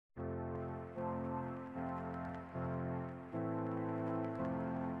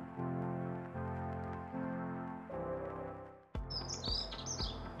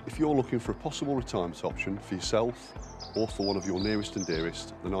If you're looking for a possible retirement option for yourself or for one of your nearest and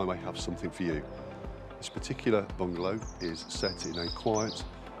dearest, then I may have something for you. This particular bungalow is set in a quiet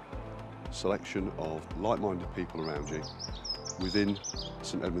selection of like-minded people around you within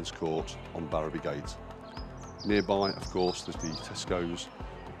St Edmunds Court on Barrowby Gate. Nearby, of course, there's the Tesco's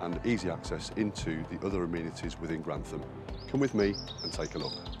and easy access into the other amenities within Grantham. Come with me and take a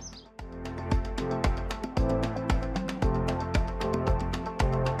look.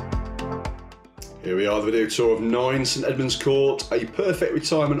 Here we are, the video tour of 9 St Edmunds Court, a perfect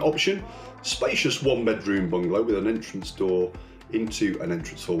retirement option. Spacious one-bedroom bungalow with an entrance door into an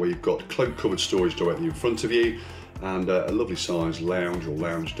entrance hall where you've got cloak cupboard storage directly in front of you and a lovely sized lounge or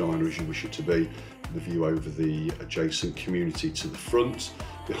lounge diner as you wish it to be, with a view over the adjacent community to the front.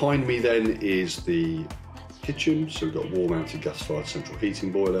 Behind me then is the kitchen, so we've got a wall-mounted gas-fired central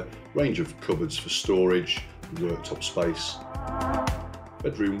heating boiler, range of cupboards for storage, worktop space.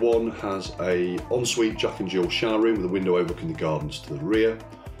 Bedroom 1 has a ensuite Jack and Jill shower room with a window overlooking the gardens to the rear.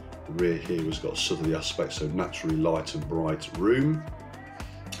 The rear here has got a southerly aspect, so naturally light and bright room.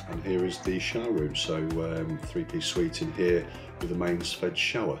 And here is the shower room, so three-piece suite in here with a mains fed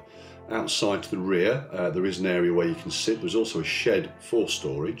shower. Outside to the rear, there is an area where you can sit. There's also a shed for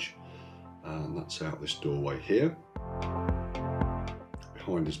storage, and that's out this doorway here.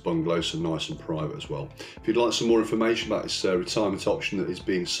 Behind this bungalow, so nice and private as well. If you'd like some more information about this retirement option that is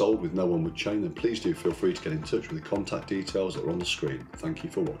being sold with no onward chain, then please do feel free to get in touch with the contact details that are on the screen. Thank you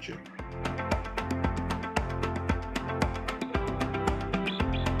for watching.